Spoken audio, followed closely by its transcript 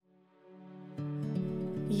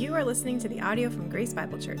You are listening to the audio from Grace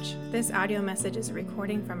Bible Church. This audio message is a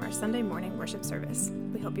recording from our Sunday morning worship service.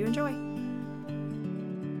 We hope you enjoy.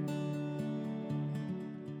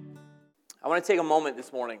 I want to take a moment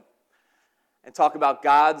this morning and talk about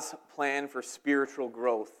God's plan for spiritual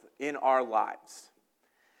growth in our lives.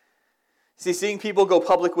 See, seeing people go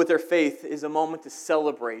public with their faith is a moment to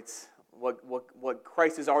celebrate what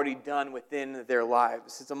Christ has already done within their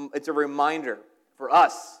lives. It's a reminder for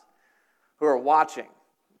us who are watching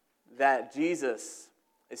that Jesus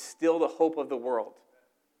is still the hope of the world,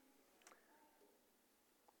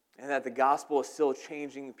 and that the gospel is still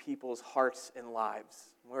changing people's hearts and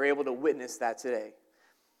lives. We're able to witness that today.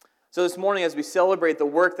 So this morning, as we celebrate the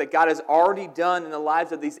work that God has already done in the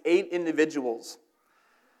lives of these 8 individuals,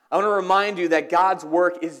 I want to remind you that God's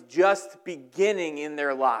work is just beginning in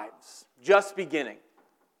their lives. Just beginning.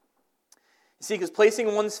 You see, because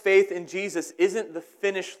placing one's faith in Jesus isn't the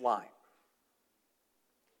finish line.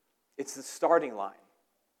 It's the starting line.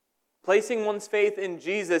 Placing one's faith in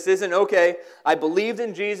Jesus isn't, okay, I believed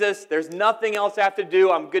in Jesus, there's nothing else I have to do,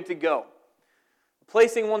 I'm good to go.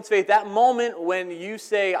 Placing one's faith, that moment when you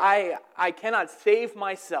say, I cannot save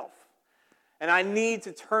myself, and I need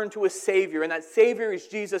to turn to a Savior, and that Savior is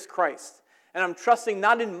Jesus Christ. And I'm trusting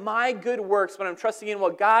not in my good works, but I'm trusting in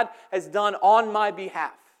what God has done on my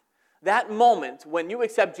behalf. That moment when you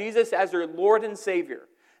accept Jesus as your Lord and Savior,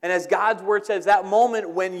 and as God's Word says, that moment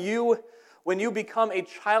when you become a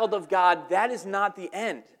child of God, that is not the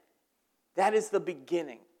end. That is the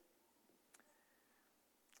beginning.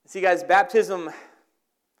 See, guys, baptism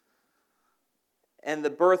and the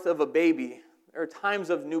birth of a baby, there are times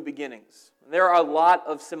of new beginnings. There are a lot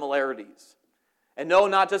of similarities. And no,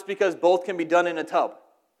 not just because both can be done in a tub.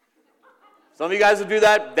 Some of you guys will do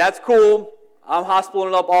that. That's cool. I'm hospitaling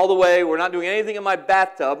it up all the way. We're not doing anything in my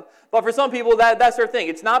bathtub. But for some people, that's their thing.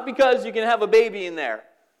 It's not because you can have a baby in there.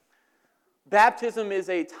 Baptism is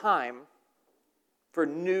a time for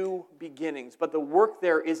new beginnings, but the work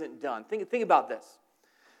there isn't done. Think about this.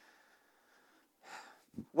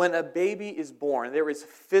 When a baby is born, there is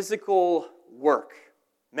physical work.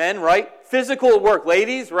 Men, right? Physical work.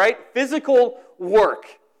 Ladies, right? Physical work.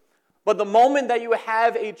 But the moment that you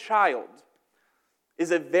have a child,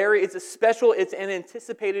 it's an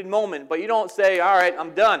anticipated moment, but you don't say, all right,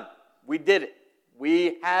 I'm done. We did it.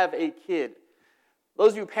 We have a kid.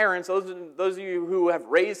 Those of you parents, those of you who have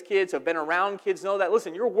raised kids, have been around kids, know that,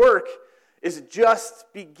 listen, your work is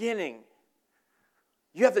just beginning.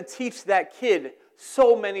 You have to teach that kid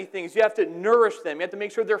so many things. You have to nourish them. You have to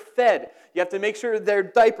make sure they're fed. You have to make sure their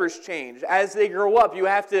diapers change. As they grow up, you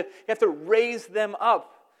have to raise them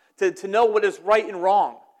up to know what is right and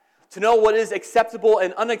wrong, to know what is acceptable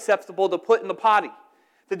and unacceptable to put in the potty,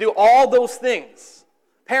 to do all those things.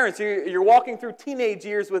 Parents, you're walking through teenage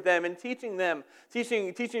years with them and teaching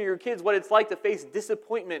your kids what it's like to face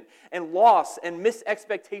disappointment and loss and missed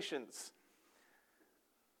expectations.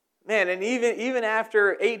 Man, and even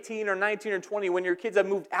after 18 or 19 or 20, when your kids have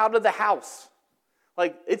moved out of the house,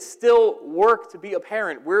 like, it's still work to be a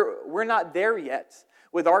parent. We're not there yet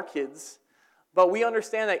with our kids. But we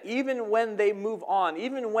understand that even when they move on,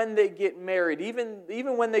 even when they get married,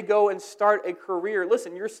 even when they go and start a career,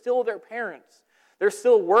 listen, you're still their parents. There's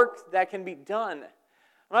still work that can be done.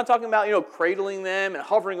 I'm not talking about, cradling them and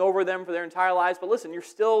hovering over them for their entire lives, but listen, you're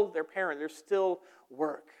still their parent. There's still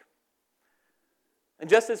work. And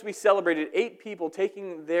just as we celebrated 8 people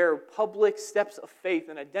taking their public steps of faith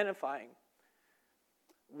and identifying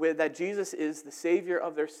with that Jesus is the Savior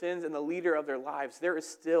of their sins and the leader of their lives, there is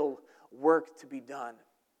still work to be done.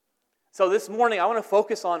 So this morning, I want to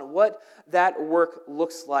focus on what that work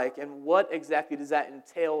looks like and what exactly does that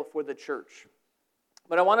entail for the church.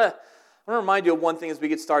 But I want to remind you of one thing as we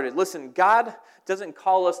get started. Listen, God doesn't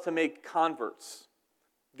call us to make converts.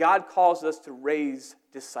 God calls us to raise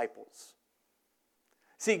disciples.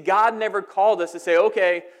 See, God never called us to say,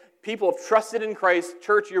 okay, people have trusted in Christ,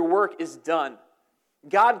 church, your work is done.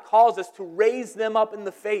 God calls us to raise them up in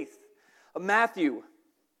the faith. Matthew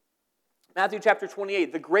chapter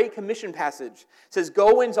 28, the Great Commission passage, says,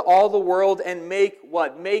 go into all the world and make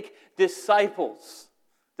what? Make disciples.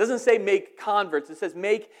 It doesn't say make converts, it says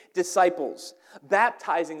make disciples,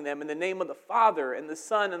 baptizing them in the name of the Father and the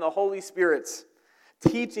Son and the Holy Spirit,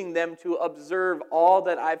 teaching them to observe all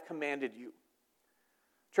that I've commanded you.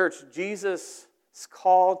 Church, Jesus'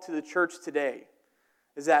 call to the church today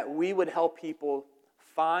is that we would help people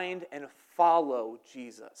find and follow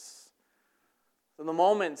Jesus. So the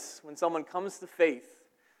moments when someone comes to faith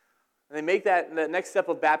and they make that next step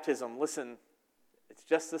of baptism, listen, it's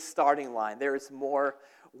just the starting line. There is more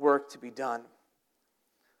work to be done.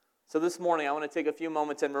 So this morning, I want to take a few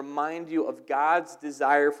moments and remind you of God's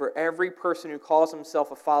desire for every person who calls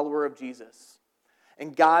himself a follower of Jesus,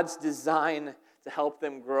 and God's design to help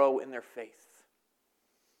them grow in their faith.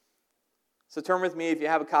 So turn with me, if you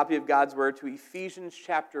have a copy of God's Word, to Ephesians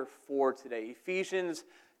chapter 4 today. Ephesians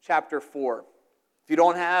chapter 4. If you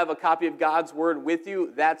don't have a copy of God's Word with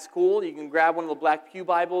you, that's cool. You can grab one of the black pew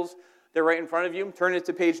Bibles. They're right in front of you. Turn it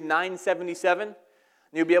to page 977.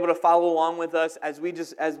 And you'll be able to follow along with us as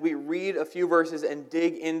we read a few verses and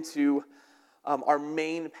dig into our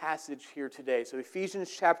main passage here today. So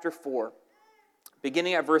Ephesians chapter 4,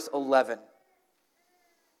 beginning at verse 11.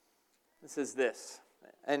 It says this,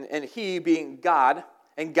 and he being God,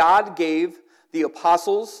 and God gave the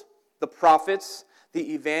apostles, the prophets,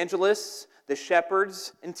 the evangelists, the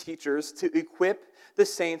shepherds, and teachers to equip the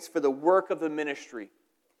saints for the work of the ministry,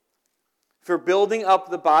 for building up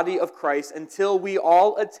the body of Christ until we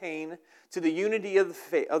all attain to the unity of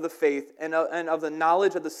the faith and of the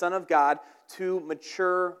knowledge of the Son of God, to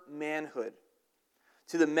mature manhood,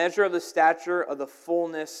 to the measure of the stature of the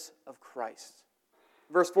fullness of Christ.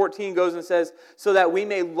 Verse 14 goes and says, so that we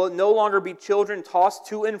may no longer be children tossed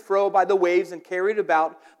to and fro by the waves and carried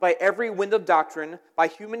about by every wind of doctrine, by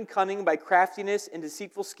human cunning, by craftiness and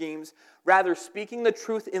deceitful schemes, rather speaking the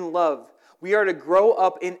truth in love, we are to grow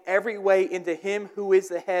up in every way into Him who is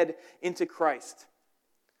the head, into Christ,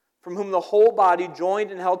 from whom the whole body, joined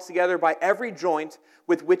and held together by every joint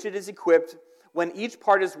with which it is equipped, when each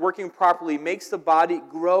part is working properly, makes the body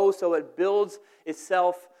grow so it builds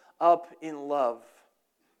itself up in love.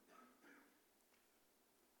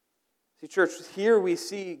 See, church, here we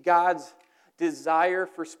see God's desire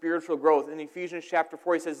for spiritual growth. In Ephesians chapter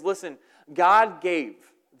 4, he says, listen, God gave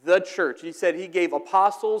the church. He said he gave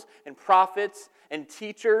apostles and prophets and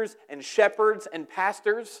teachers and shepherds and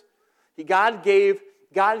pastors. God gave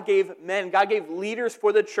men, God gave leaders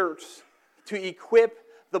for the church to equip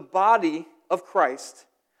the body of Christ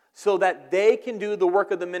so that they can do the work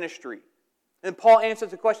of the ministry. And Paul answers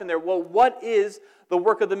the question there, well, what is the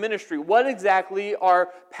work of the ministry? What exactly are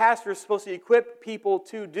pastors supposed to equip people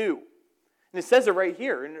to do? And it says it right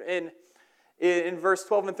here in verse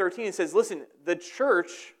 12 and 13. It says, listen, the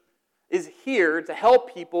church is here to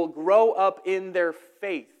help people grow up in their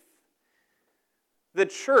faith. The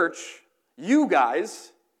church, you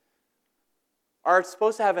guys, are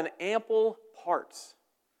supposed to have an ample part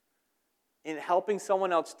in helping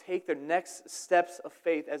someone else take their next steps of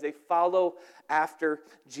faith as they follow after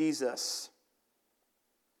Jesus.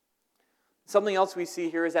 Something else we see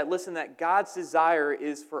here is that, listen, that God's desire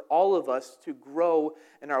is for all of us to grow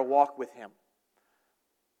in our walk with Him.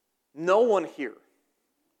 No one here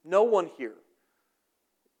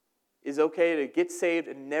is okay to get saved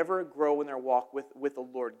and never grow in their walk with the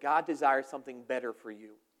Lord. God desires something better for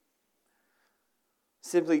you.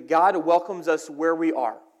 Simply, God welcomes us where we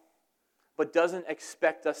are, but doesn't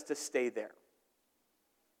expect us to stay there.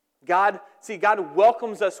 God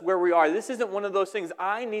welcomes us where we are. This isn't one of those things,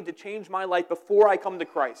 I need to change my life before I come to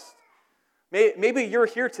Christ. Maybe you're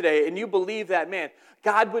here today and you believe that, man,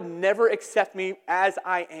 God would never accept me as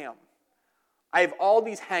I am. I have all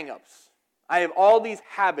these hang-ups. I have all these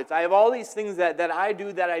habits. I have all these things that I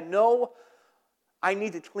do that I know I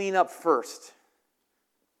need to clean up first.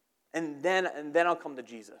 And then I'll come to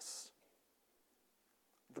Jesus.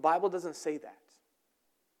 The Bible doesn't say that.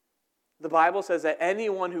 The Bible says that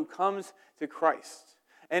anyone who comes to Christ,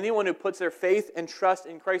 anyone who puts their faith and trust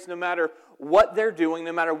in Christ, no matter what they're doing,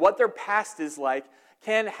 no matter what their past is like,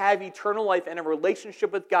 can have eternal life and a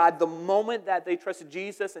relationship with God the moment that they trust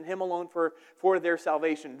Jesus and Him alone for their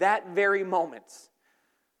salvation. That very moment,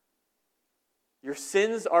 your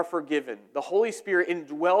sins are forgiven. The Holy Spirit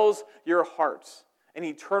indwells your hearts, and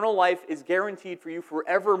eternal life is guaranteed for you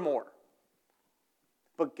forevermore.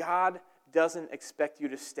 But God doesn't expect you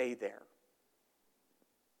to stay there.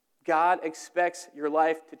 God expects your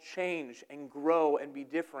life to change and grow and be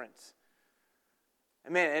different.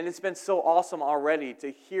 And man, and it's been so awesome already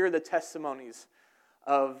to hear the testimonies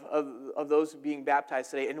of those being baptized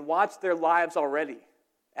today and watch their lives already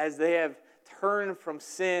as they have turned from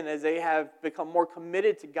sin, as they have become more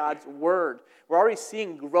committed to God's word. We're already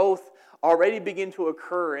seeing growth already begin to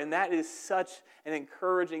occur, and that is such an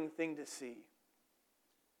encouraging thing to see.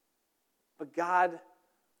 But God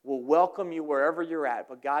will welcome you wherever you're at,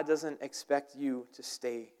 but God doesn't expect you to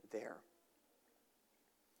stay there.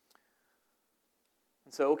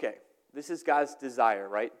 And so, okay, this is God's desire,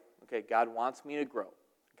 right? Okay, God wants me to grow.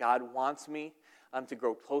 God wants me to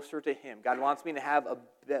grow closer to Him. God wants me to have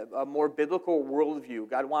a more biblical worldview.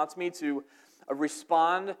 God wants me to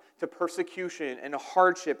respond to persecution and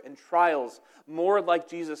hardship and trials more like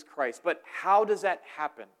Jesus Christ. But how does that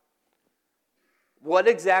happen? What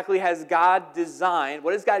exactly has God designed?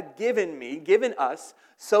 What has God given us,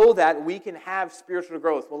 so that we can have spiritual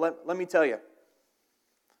growth? Well, let me tell you.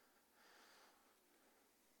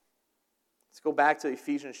 Let's go back to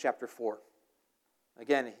Ephesians chapter 4.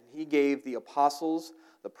 Again, he gave the apostles,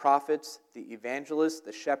 the prophets, the evangelists,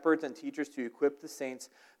 the shepherds, and teachers to equip the saints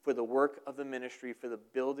for the work of the ministry, for the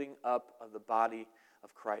building up of the body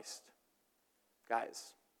of Christ.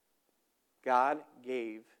 Guys, God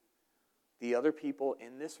gave the other people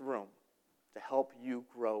in this room to help you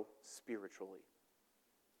grow spiritually.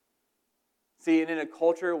 See, and in a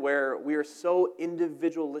culture where we are so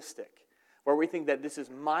individualistic, where we think that this is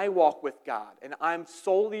my walk with God, and I'm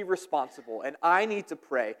solely responsible, and I need to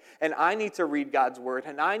pray, and I need to read God's word,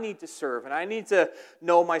 and I need to serve, and I need to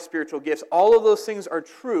know my spiritual gifts. All of those things are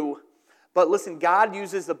true, but listen, God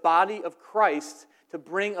uses the body of Christ to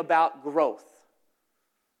bring about growth.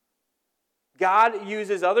 God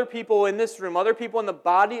uses other people in this room, other people in the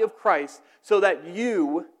body of Christ, so that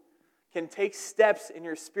you can take steps in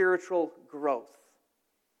your spiritual growth.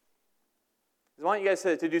 I want you guys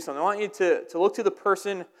to do something. I want you to look to the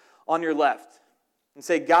person on your left and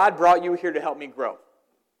say, God brought you here to help me grow.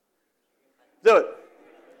 Do it.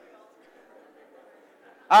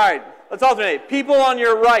 All right, let's alternate. People on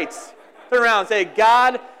your right, turn around and say,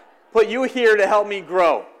 God put you here to help me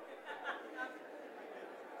grow.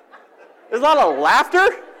 There's a lot of laughter.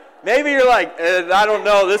 Maybe you're like, I don't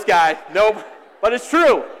know this guy. Nope. But it's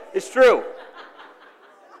true. It's true.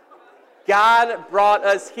 God brought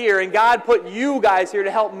us here, and God put you guys here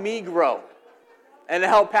to help me grow, and to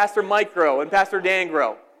help Pastor Mike grow, and Pastor Dan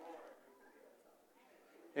grow.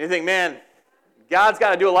 And you think, man, God's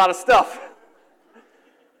got to do a lot of stuff.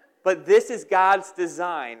 But this is God's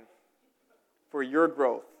design for your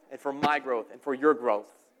growth, and for my growth, and for your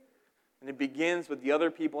growth. And it begins with the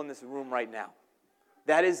other people in this room right now.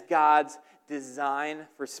 That is God's design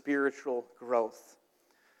for spiritual growth.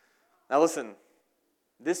 Now listen,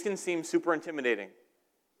 this can seem super intimidating.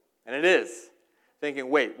 And it is.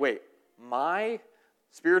 Thinking, wait, my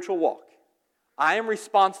spiritual walk, I am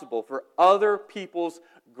responsible for other people's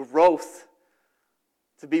growth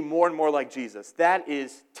to be more and more like Jesus. That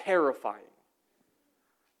is terrifying.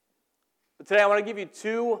 But today I want to give you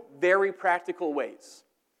two very practical ways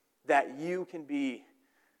that you can be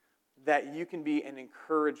an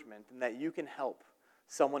encouragement, and that you can help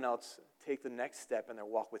someone else take the next step in their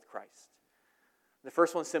walk with Christ. The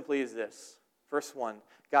first one simply is this. First one,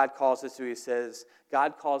 God calls us to, he says,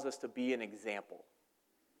 God calls us to be an example.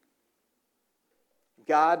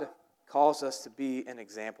 God calls us to be an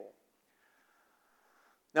example.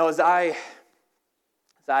 Now,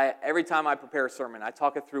 every time I prepare a sermon, I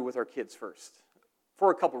talk it through with our kids first. For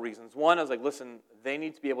a couple reasons. One, I was like, listen, they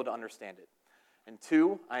need to be able to understand it. And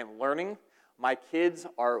two, I am learning. My kids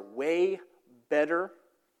are way better.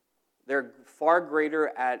 They're far greater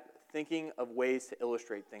at thinking of ways to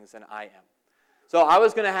illustrate things than I am. So I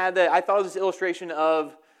was going to have I thought it was this illustration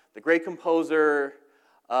of the great composer,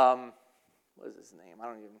 what is his name? I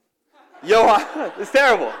don't even, Johann, it's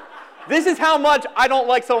terrible. This is how much I don't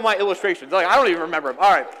like some of my illustrations. Like, I don't even remember them.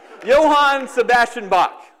 All right, Johann Sebastian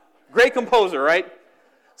Bach, great composer, right?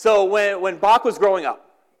 So when Bach was growing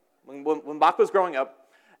up, when Bach was growing up,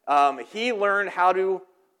 he learned how to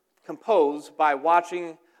compose by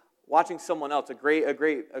watching someone else, a great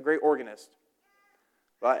organist,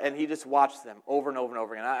 and he just watched them over and over and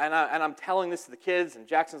over again. And I'm telling this to the kids, and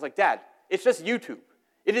Jackson's like, Dad, it's just YouTube.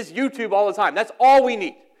 It is YouTube all the time. That's all we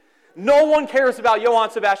need. No one cares about Johann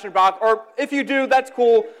Sebastian Bach, or if you do, that's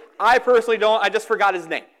cool. I personally don't. I just forgot his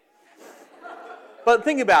name. But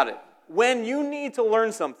think about it. When you need to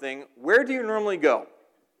learn something, where do you normally go?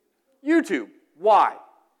 YouTube. Why?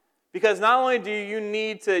 Because not only do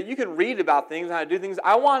you can read about things and how to do things.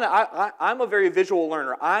 I'm a very visual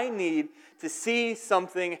learner. I need to see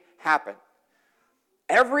something happen.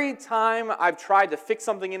 Every time I've tried to fix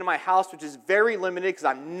something in my house, which is very limited because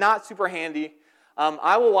I'm not super handy,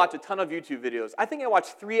 I will watch a ton of YouTube videos. I think I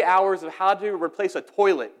watched 3 hours of how to replace a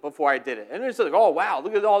toilet before I did it. And it's like, oh, wow,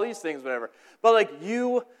 look at all these things, whatever. But like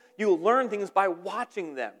you learn things by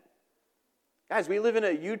watching them. Guys, we live in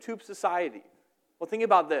a YouTube society. Well, think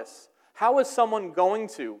about this. How is someone going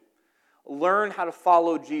to learn how to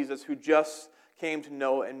follow Jesus who just came to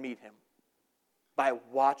know and meet him? By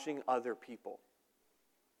watching other people.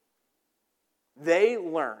 They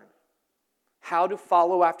learn how to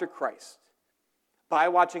follow after Christ by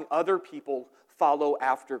watching other people follow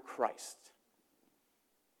after Christ.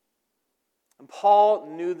 And Paul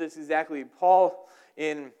knew this exactly. Paul,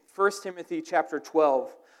 in 1 Timothy chapter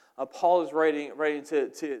 12, Paul is writing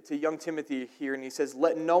to young Timothy here, and he says,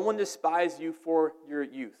 let no one despise you for your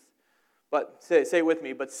youth, But say it with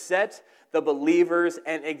me, but set the believers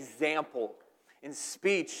an example in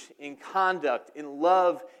speech, in conduct, in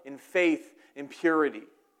love, in faith, in purity. It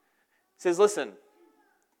says, listen,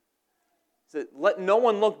 let no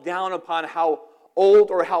one look down upon how old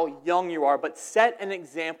or how young you are, but set an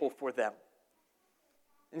example for them.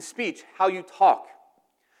 In speech, how you talk.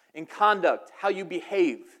 In conduct, how you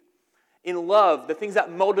behave. In love, the things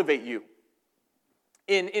that motivate you.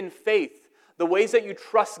 In faith, the ways that you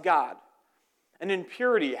trust God. And in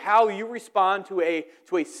purity, how you respond to a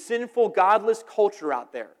sinful, godless culture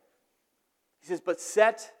out there. He says, but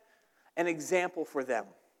set an example for them.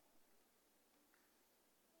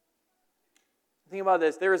 Think about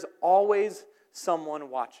this. There is always someone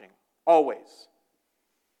watching. Always.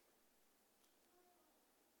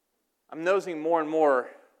 I'm noticing more and more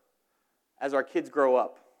as our kids grow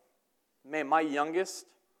up. Man, my youngest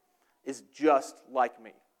is just like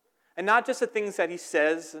me. And not just the things that he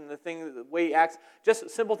says and the way he acts, just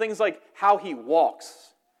simple things like how he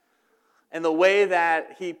walks and the way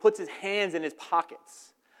that he puts his hands in his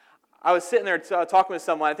pockets. I was sitting there talking with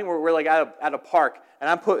someone. I think we're like at a park, and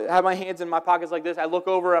I have my hands in my pockets like this. I look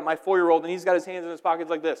over at my 4-year-old, and he's got his hands in his pockets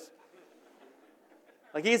like this.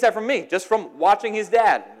 Like he gets that from me, just from watching his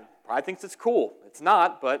dad. Probably thinks it's cool. It's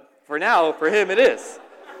not, but for now, for him, it is.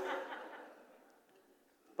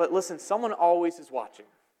 But listen, someone always is watching.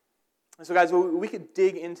 And so guys, we could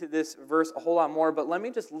dig into this verse a whole lot more, but let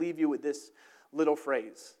me just leave you with this little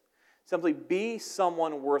phrase. Simply, be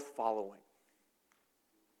someone worth following.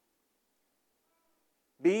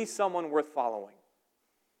 Be someone worth following.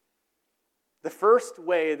 The first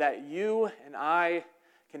way that you and I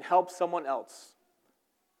can help someone else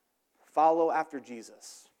follow after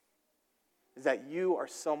Jesus is that you are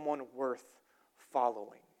someone worth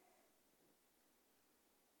following.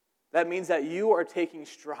 That means that you are taking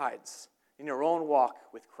strides in your own walk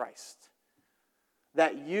with Christ.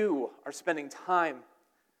 That you are spending time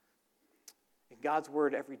in God's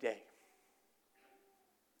Word every day.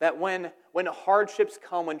 That when hardships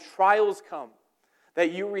come, when trials come,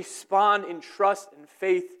 that you respond in trust and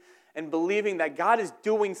faith and believing that God is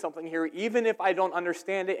doing something here, even if I don't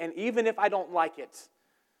understand it and even if I don't like it.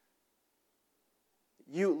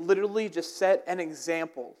 You literally just set an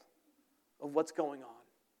example of what's going on.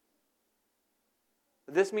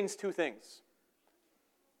 This means two things.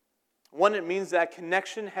 One, it means that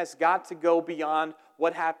connection has got to go beyond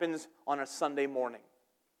what happens on a Sunday morning.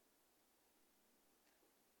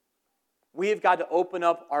 We have got to open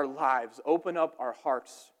up our lives, open up our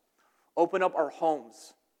hearts, open up our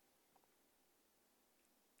homes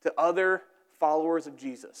to other followers of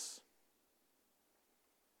Jesus,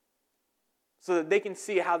 so that they can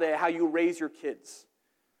see how you raise your kids,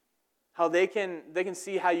 how they can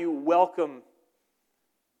see how you welcome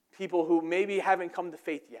people who maybe haven't come to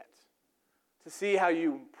faith yet, to see how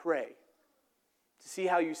you pray, to see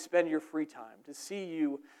how you spend your free time, to see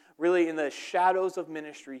you really in the shadows of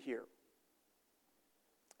ministry here.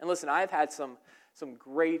 And listen, I've had some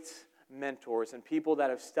great mentors and people that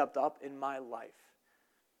have stepped up in my life.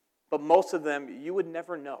 But most of them, you would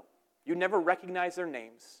never know. You'd never recognize their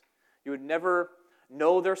names. You would never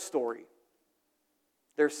know their story.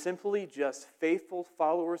 They're simply just faithful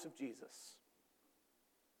followers of Jesus.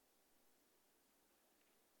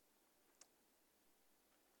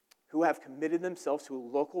 Who have committed themselves to a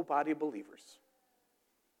local body of believers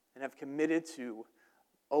and have committed to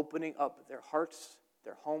opening up their hearts,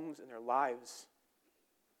 their homes, and their lives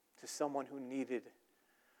to someone who needed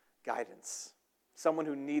guidance, someone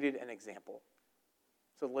who needed an example.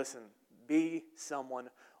 So listen, be someone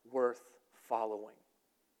worth following.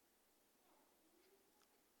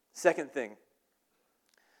 Second thing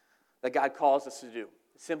that God calls us to do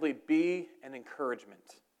is simply be an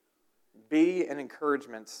encouragement. Be an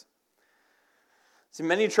encouragement. See,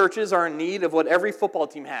 many churches are in need of what every football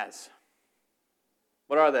team has.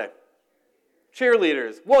 What are they?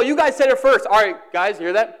 Cheerleaders. Well, you guys said it first. All right, guys,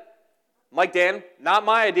 hear that? Mike, Dan, not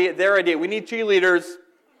my idea, their idea. We need cheerleaders.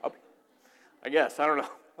 I guess, I don't know.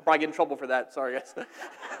 I'll probably get in trouble for that. Sorry, guys.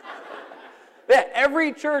 Yeah,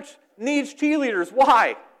 every church needs cheerleaders.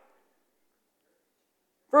 Why?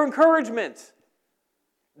 For encouragement.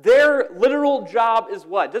 Their literal job is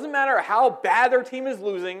what? Doesn't matter how bad their team is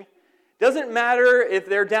losing. Doesn't matter if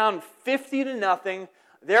they're down 50-0.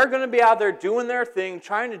 They're going to be out there doing their thing,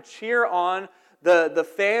 trying to cheer on the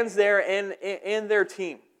fans there and their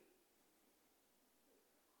team.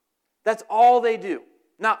 That's all they do.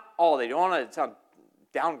 Not all they do. I don't want to sound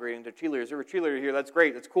downgrading to cheerleaders. If you're a cheerleader here, that's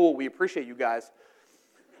great. That's cool. We appreciate you guys.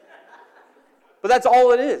 But that's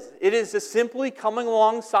all it is. It is just simply coming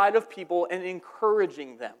alongside of people and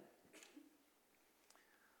encouraging them.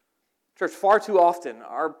 Church, far too often,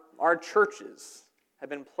 our churches have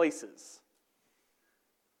been places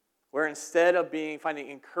where instead of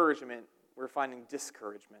finding encouragement, we're finding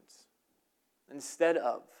discouragement. Instead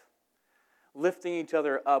of lifting each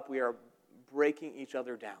other up, we are breaking each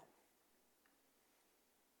other down.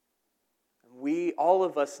 And all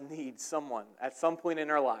of us need someone at some point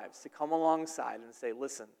in our lives to come alongside and say,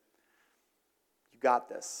 listen, you got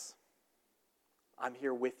this. I'm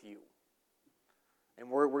here with you. And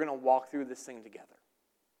we're going to walk through this thing together.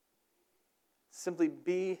 Simply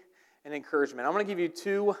be an encouragement. I'm going to give you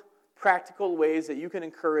 2 practical ways that you can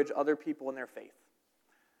encourage other people in their faith.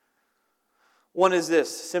 One is this: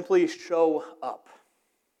 simply show up.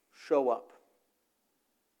 Show up.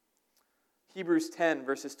 Hebrews 10,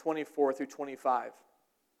 verses 24 through 25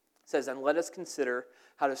 says, "And let us consider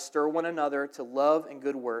how to stir one another to love and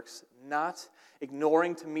good works, not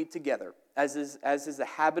ignoring to meet together, as is the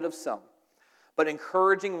habit of some, but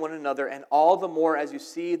encouraging one another, and all the more as you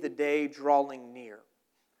see the day drawing near."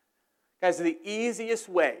 Guys, the easiest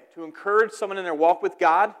way to encourage someone in their walk with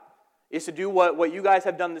God is to do what you guys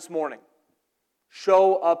have done this morning.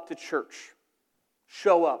 Show up to church.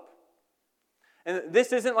 Show up. And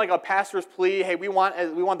this isn't like a pastor's plea, hey, we want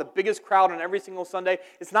the biggest crowd on every single Sunday.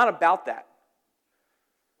 It's not about that.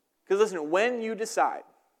 Because listen, when you decide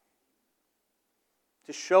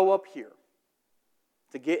to show up here,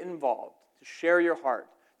 to get involved, to share your heart,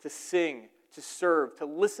 to sing, to serve, to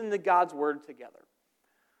listen to God's word together,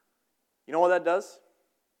 you know what that does?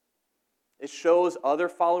 It shows other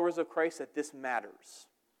followers of Christ that this matters.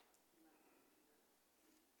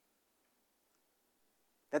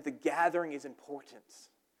 That the gathering is important.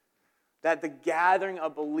 That the gathering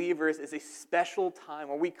of believers is a special time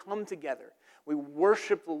where we come together. We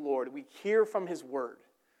worship the Lord. We hear from His word.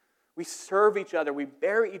 We serve each other. We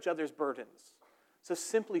bear each other's burdens. So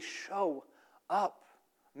simply show up.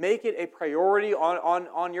 Make it a priority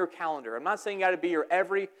on your calendar. I'm not saying you got to be here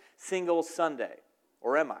every single Sunday.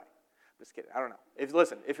 Or am I? Just kidding. I don't know.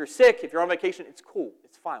 If you're sick, if you're on vacation, it's cool.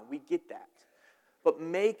 It's fine. We get that. But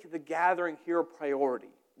make the gathering here a priority.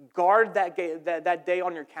 Guard that day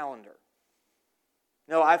on your calendar.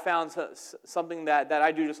 No, I found something that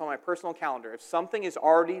I do just on my personal calendar. If something is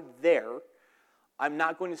already there, I'm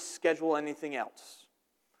not going to schedule anything else.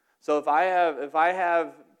 So if I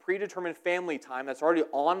have predetermined family time that's already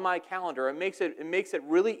on my calendar, it makes it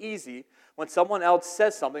really easy when someone else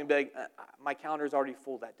says something, be like, my calendar is already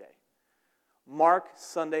full that day. Mark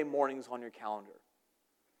Sunday mornings on your calendar.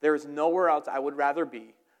 There is nowhere else I would rather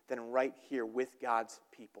be than right here with God's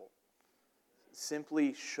people.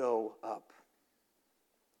 Simply show up.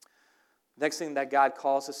 Next thing that God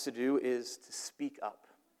calls us to do is to speak up.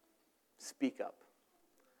 Speak up.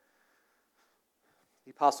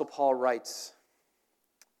 The Apostle Paul writes,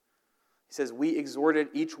 he says, "We exhorted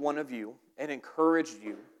each one of you and encouraged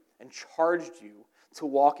you and charged you to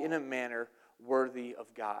walk in a manner worthy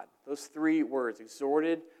of God." Those 3 words,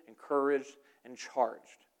 exhorted, encouraged, and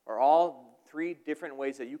charged, are all 3 different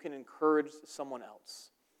ways that you can encourage someone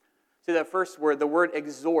else. See, that first word, the word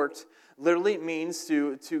exhort, literally means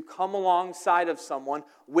to come alongside of someone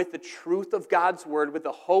with the truth of God's word, with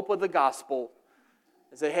the hope of the gospel,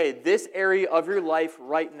 and say, hey, this area of your life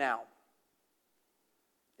right now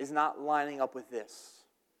is not lining up with this.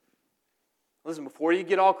 Listen, before you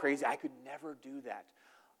get all crazy, I could never do that.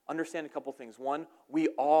 Understand a couple things. One, we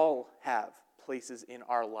all have places in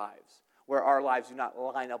our lives where our lives do not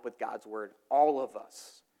line up with God's word. All of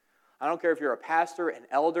us. I don't care if you're a pastor, an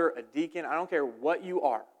elder, a deacon. I don't care what you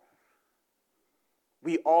are.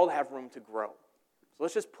 We all have room to grow. So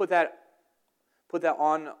let's just put that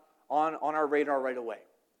on our radar right away.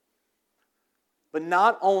 But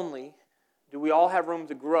not only do we all have room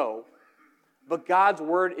to grow, but God's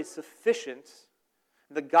word is sufficient.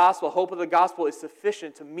 The gospel, hope of the gospel is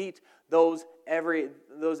sufficient to meet those every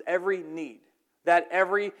need. That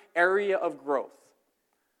every area of growth.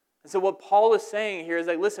 And so what Paul is saying here is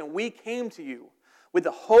like, listen, we came to you with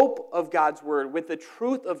the hope of God's word, with the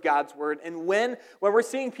truth of God's word, and when we're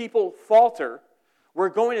seeing people falter, we're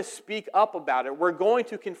going to speak up about it. We're going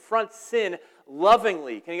to confront sin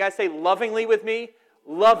lovingly. Can you guys say lovingly with me?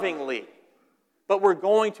 Lovingly. But we're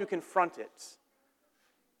going to confront it.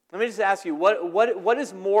 Let me just ask you, what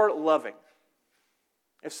is more loving?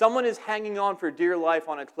 If someone is hanging on for dear life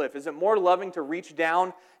on a cliff, is it more loving to reach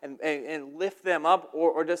down and lift them up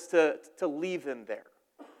or just to leave them there?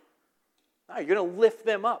 No, you're going to lift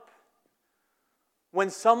them up. When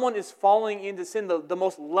someone is falling into sin, the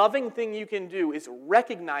most loving thing you can do is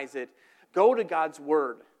recognize it, go to God's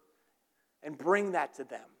word, and bring that to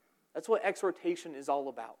them. That's what exhortation is all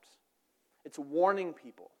about. It's warning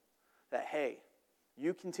people that, hey,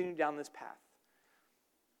 you continue down this path,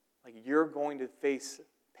 like you're going to face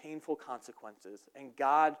painful consequences, and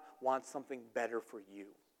God wants something better for you.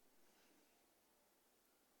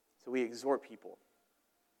 So we exhort people.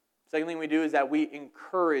 Second thing we do is that we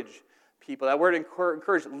encourage people. That word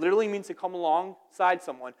encourage literally means to come alongside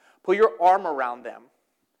someone, put your arm around them,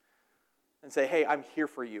 and say, hey, I'm here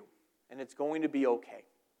for you, and it's going to be okay.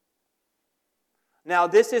 Now,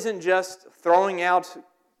 this isn't just throwing out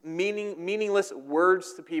meaningless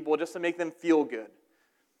words to people just to make them feel good.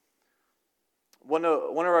 One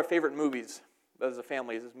of our favorite movies as a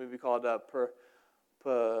family is this movie called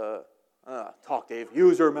Talk, Dave.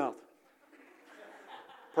 Use your mouth.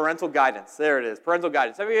 Parental Guidance. There it is. Parental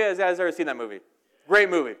Guidance. Have you guys ever seen that movie? Great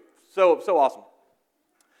movie. So awesome.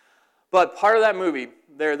 But part of that movie,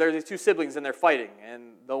 there are these two siblings and they're fighting.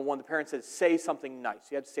 And the parent says, say something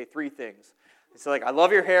nice. You have to say 3 things. It's like, I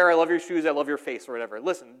love your hair, I love your shoes, I love your face, or whatever.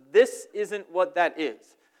 Listen, this isn't what that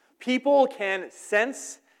is. People can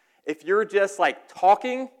sense if you're just like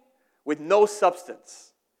talking with no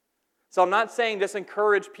substance. So I'm not saying just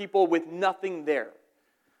encourage people with nothing there.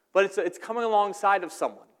 But it's coming alongside of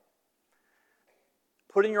someone.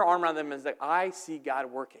 Putting your arm around them is like, I see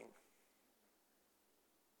God working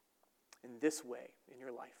in this way in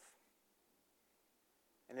your life.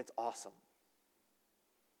 And it's awesome.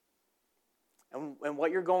 And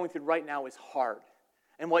what you're going through right now is hard.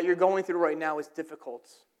 And what you're going through right now is difficult.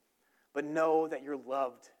 But know that you're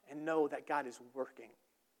loved and know that God is working.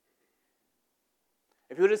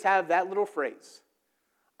 If you just have that little phrase,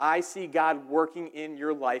 I see God working in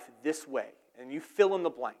your life this way, and you fill in the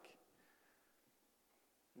blank,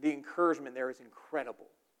 the encouragement there is incredible.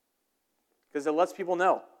 Because it lets people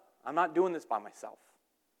know, I'm not doing this by myself.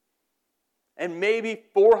 And maybe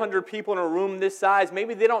 400 people in a room this size,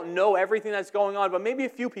 maybe they don't know everything that's going on, but maybe a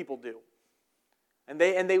few people do. And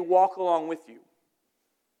they walk along with you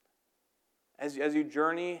as you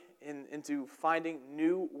journey into finding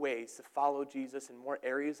new ways to follow Jesus in more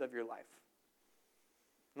areas of your life.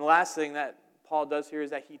 And the last thing that Paul does here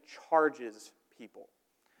is that he charges people.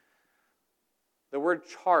 The word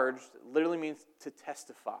charged literally means to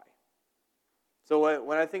testify. So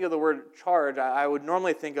when I think of the word charge, I would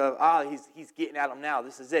normally think of, he's getting at them now.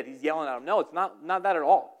 This is it. He's yelling at them. No, it's not that at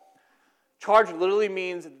all. Charge literally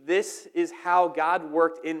means this is how God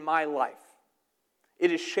worked in my life.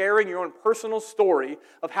 It is sharing your own personal story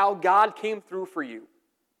of how God came through for you.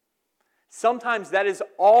 Sometimes that is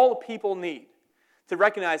all people need. To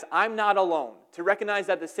recognize I'm not alone. To recognize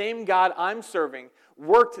that the same God I'm serving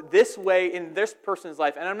worked this way in this person's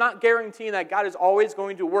life. And I'm not guaranteeing that God is always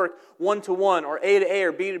going to work one-to-one or A to A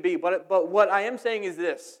or B to B. But what I am saying is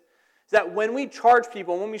this. Is that when we charge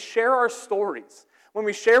people, when we share our stories, when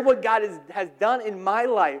we share what God has done in my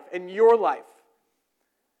life and your life,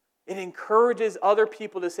 it encourages other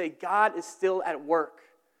people to say, God is still at work.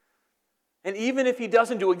 And even if he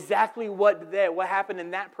doesn't do exactly what happened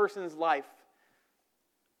in that person's life,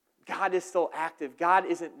 God is still active. God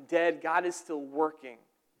isn't dead. God is still working.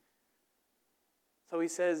 So he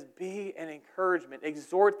says, be an encouragement.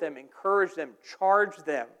 Exhort them, encourage them, charge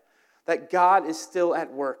them that God is still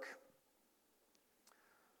at work.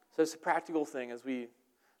 So it's a practical thing as we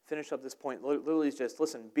finish up this point. Literally is just,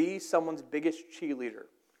 listen, be someone's biggest cheerleader,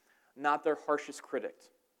 not their harshest critic.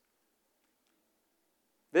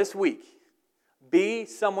 This week, be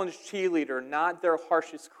someone's cheerleader, not their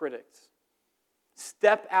harshest critics.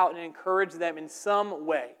 Step out and encourage them in some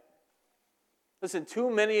way. Listen,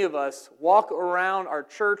 too many of us walk around our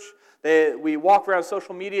church, we walk around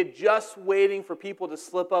social media just waiting for people to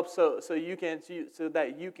slip up so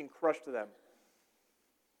that you can crush them.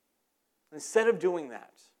 Instead of doing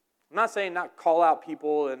that, I'm not saying not call out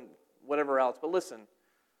people and whatever else, but listen,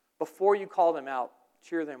 before you call them out,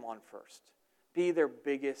 cheer them on first. Be their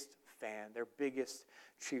biggest fan, their biggest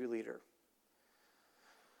cheerleader.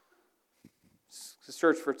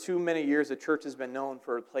 Church, for too many years, the church has been known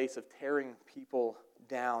for a place of tearing people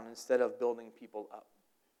down instead of building people up.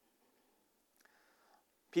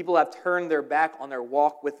 People have turned their back on their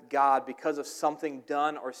walk with God because of something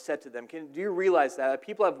done or said to them. Do you realize that?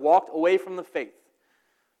 People have walked away from the faith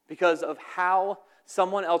because of how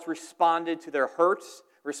someone else responded to their hurts,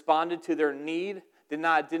 responded to their need, did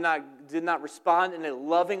not respond in a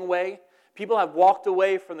loving way. People have walked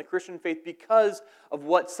away from the Christian faith because of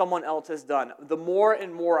what someone else has done. The more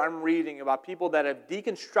and more I'm reading about people that have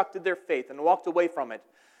deconstructed their faith and walked away from it,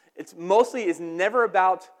 it's never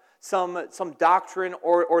about some doctrine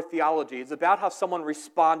or theology. It's about how someone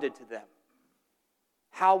responded to them.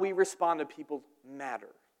 How we respond to people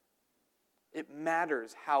matter. It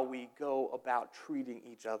matters how we go about treating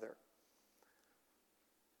each other.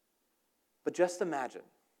 But just imagine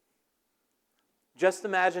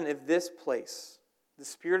if this place, the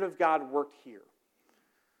Spirit of God worked here,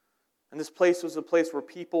 and this place was a place where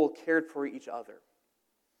people cared for each other,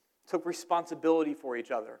 took responsibility for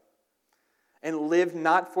each other, and lived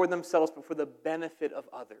not for themselves, but for the benefit of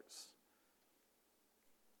others.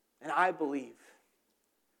 And I believe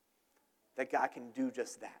that God can do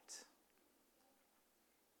just that.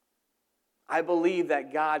 I believe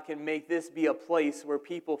that God can make this be a place where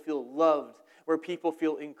people feel loved, where people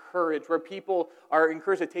feel encouraged, where people are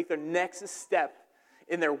encouraged to take their next step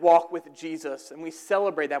in their walk with Jesus. And we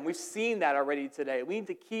celebrate that. And we've seen that already today. We need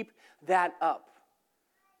to keep that up.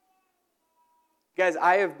 Guys,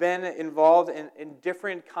 I have been involved in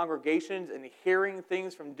different congregations and hearing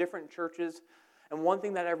things from different churches. And one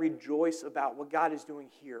thing that I rejoice about what God is doing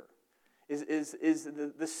here is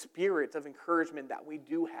the spirit of encouragement that we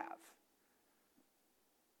do have.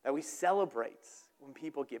 That we celebrate when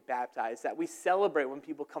people get baptized. That we celebrate when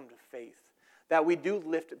people come to faith. That we do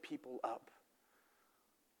lift people up.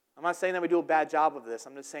 I'm not saying that we do a bad job of this.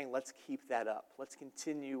 I'm just saying let's keep that up. Let's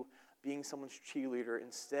continue being someone's cheerleader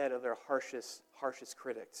instead of their harshest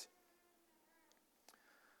critics.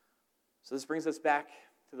 So this brings us back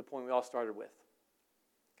to the point we all started with.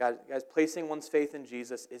 Guys, placing one's faith in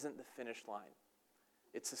Jesus isn't the finish line.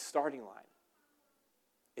 It's a starting line.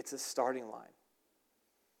 It's a starting line.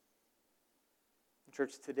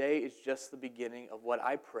 Church, today is just the beginning of what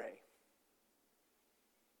I pray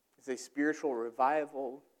is a spiritual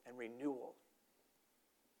revival and renewal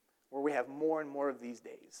where we have more and more of these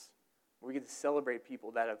days. We get to celebrate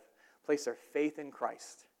people that have placed their faith in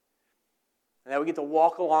Christ. And that we get to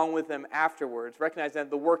walk along with them afterwards, recognizing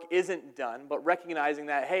that the work isn't done, but recognizing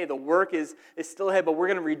that, hey, the work is still ahead, but we're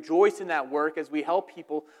going to rejoice in that work as we help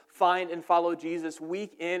people find and follow Jesus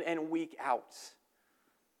week in and week out.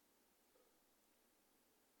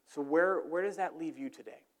 So where does that leave you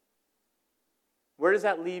today? Where does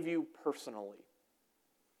that leave you personally?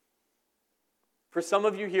 For some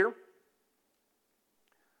of you here,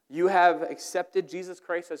 you have accepted Jesus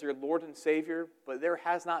Christ as your Lord and Savior, but there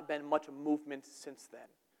has not been much movement since then.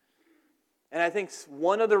 And I think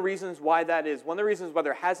one of the reasons why that is, one of the reasons why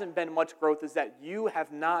there hasn't been much growth is that you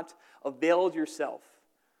have not availed yourself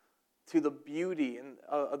to the beauty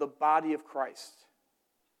of the body of Christ.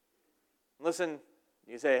 Listen,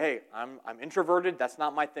 you say, hey, I'm introverted. That's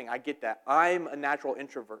not my thing. I get that. I'm a natural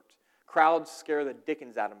introvert. Crowds scare the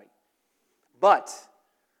dickens out of me. But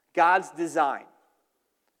God's design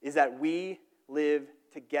is that we live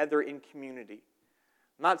together in community.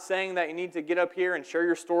 I'm not saying that you need to get up here and share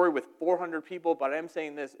your story with 400 people, but I am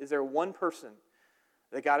saying this. Is there one person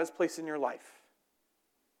that God has placed in your life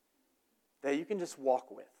that you can just walk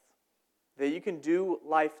with, that you can do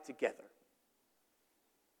life together?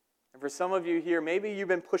 And for some of you here, maybe you've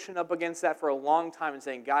been pushing up against that for a long time and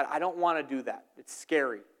saying, God, I don't want to do that. It's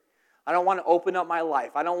scary. I don't want to open up my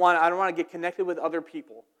life. I don't want to get connected with other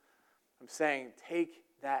people. I'm saying, take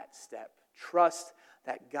that step. Trust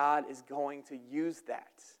that God is going to use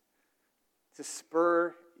that to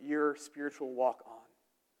spur your spiritual walk on.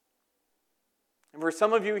 And for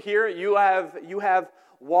some of you here, you have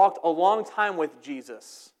walked a long time with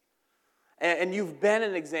Jesus. And you've been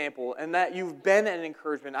an example, and that you've been an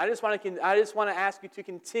encouragement. I just want to ask you to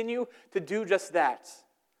continue to do just that.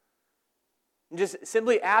 And just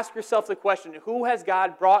simply ask yourself the question, who has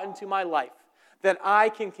God brought into my life that I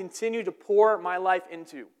can continue to pour my life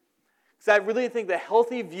into? Because I really think the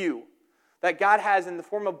healthy view that God has in the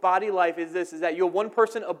form of body life is this, is that you have one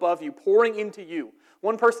person above you pouring into you.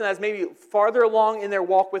 One person that's maybe farther along in their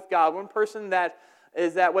walk with God. One person that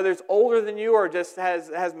is that whether it's older than you or just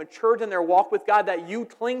has matured in their walk with God, that you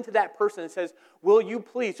cling to that person and says, will you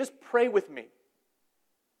please just pray with me?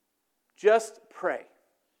 Just pray.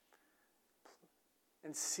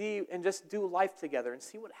 And just do life together and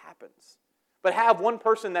see what happens. But have one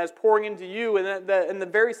person that is pouring into you, and in the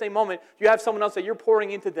very same moment, you have someone else that you're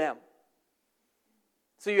pouring into them.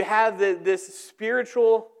 So you have this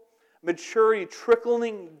spiritual maturity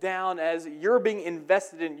trickling down as you're being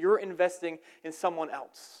invested in, you're investing in someone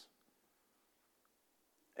else.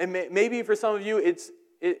 And maybe for some of you, it's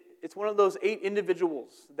one of those 8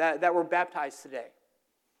 individuals that were baptized today.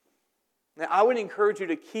 Now, I would encourage you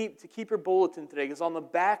to keep your bulletin today, because on the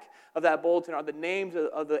back of that bulletin are the names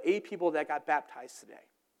of the 8 people that got baptized today.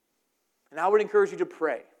 And I would encourage you to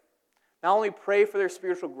pray. Not only pray for their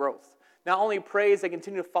spiritual growth, not only pray as they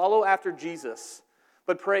continue to follow after Jesus,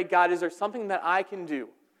 but pray, God, is there something that I can do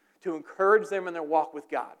to encourage them in their walk with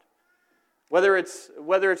God? Whether it's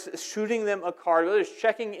shooting them a card, whether it's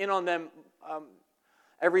checking in on them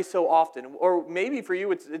every so often. Or maybe for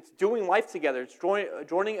you, it's doing life together. It's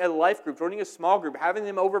joining a life group, joining a small group, having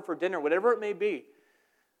them over for dinner, whatever it may be.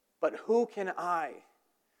 But who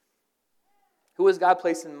has God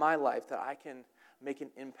placed in my life that I can make an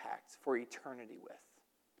impact for eternity with?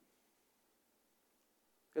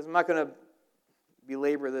 Because I'm not going to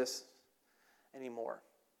belabor this anymore.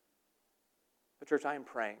 But church, I am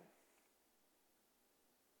praying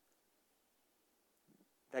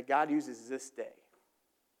that God uses this day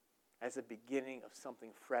as the beginning of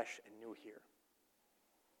something fresh and new here.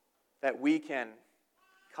 That we can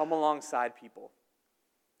come alongside people.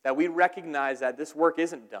 That we recognize that this work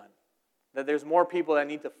isn't done. That there's more people that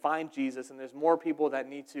need to find Jesus, and there's more people that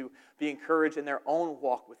need to be encouraged in their own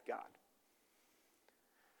walk with God.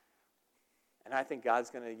 And I think God's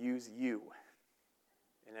going to use you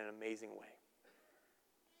in an amazing way.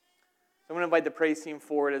 So I'm going to invite the praise team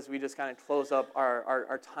forward as we just kind of close up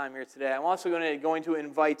our time here today. I'm also going to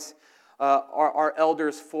invite our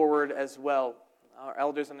elders forward as well. Our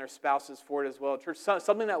elders and their spouses forward as well. Church,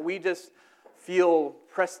 something that we just feel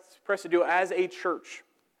pressed to do as a church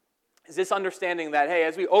is this understanding that, hey,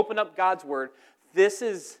 as we open up God's Word, this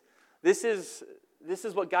is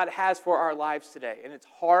what God has for our lives today. And it's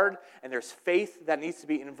hard, and there's faith that needs to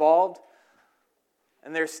be involved,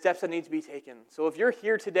 and there's steps that need to be taken. So if you're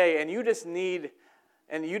here today and you just need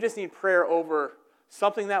prayer over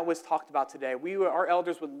something that was talked about today, our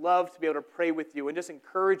elders would love to be able to pray with you and just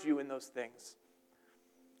encourage you in those things.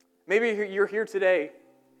 Maybe you're here today,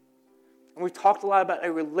 and we've talked a lot about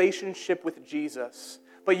a relationship with Jesus,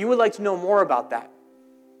 but you would like to know more about that.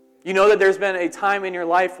 You know that there's been a time in your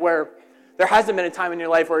life where there hasn't been a time in your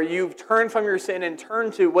life where you've turned from your sin and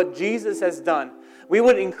turned to what Jesus has done. We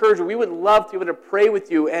would encourage you, we would love to be able to pray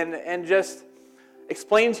with you and just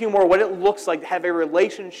explain to you more what it looks like to have a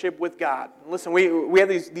relationship with God. Listen, we have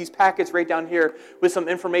these packets right down here with some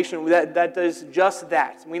information that does just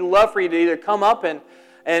that. We'd love for you to either come up and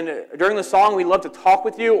during the song, we'd love to talk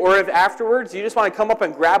with you, or if afterwards you just want to come up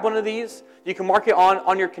and grab one of these, you can mark it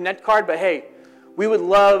on your Connect card, but hey, we would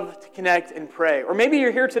love to connect and pray. Or maybe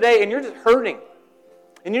you're here today and you're just hurting,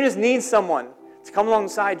 and you just need someone to come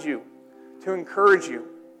alongside you, to encourage you,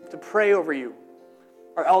 to pray over you.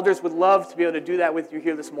 Our elders would love to be able to do that with you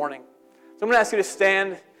here this morning. So I'm going to ask you to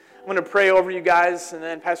stand. I'm going to pray over you guys, and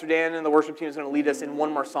then Pastor Dan and the worship team is going to lead us in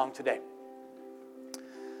one more song today.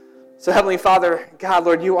 So Heavenly Father, God,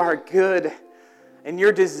 Lord, you are good, and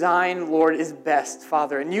your design, Lord, is best,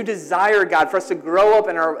 Father. And you desire, God, for us to grow up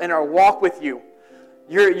in our walk with you.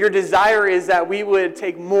 Your desire is that we would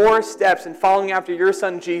take more steps in following after your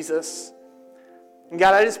Son, Jesus. And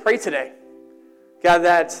God, I just pray today, God,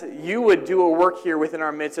 that you would do a work here within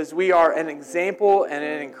our midst as we are an example and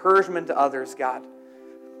an encouragement to others, God.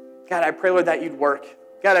 God, I pray, Lord, that you'd work.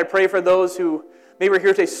 God, I pray for those who maybe are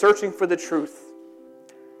here today searching for the truth.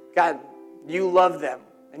 God, you love them,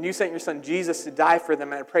 and you sent your Son Jesus to die for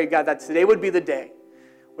them. And I pray, God, that today would be the day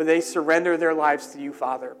where they surrender their lives to you,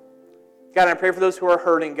 Father. God, I pray for those who are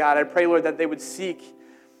hurting, God. I pray, Lord, that they would seek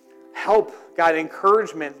help, God,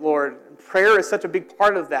 encouragement, Lord. Prayer is such a big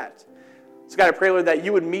part of that. So, God, I pray, Lord, that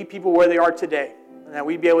you would meet people where they are today, and that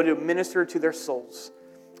we'd be able to minister to their souls.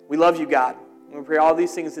 We love you, God. And we pray all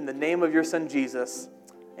these things in the name of your Son, Jesus.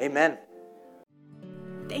 Amen.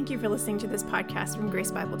 Thank you for listening to this podcast from Grace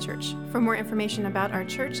Bible Church. For more information about our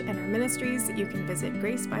church and our ministries, you can visit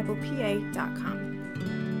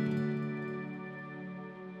gracebiblepa.com.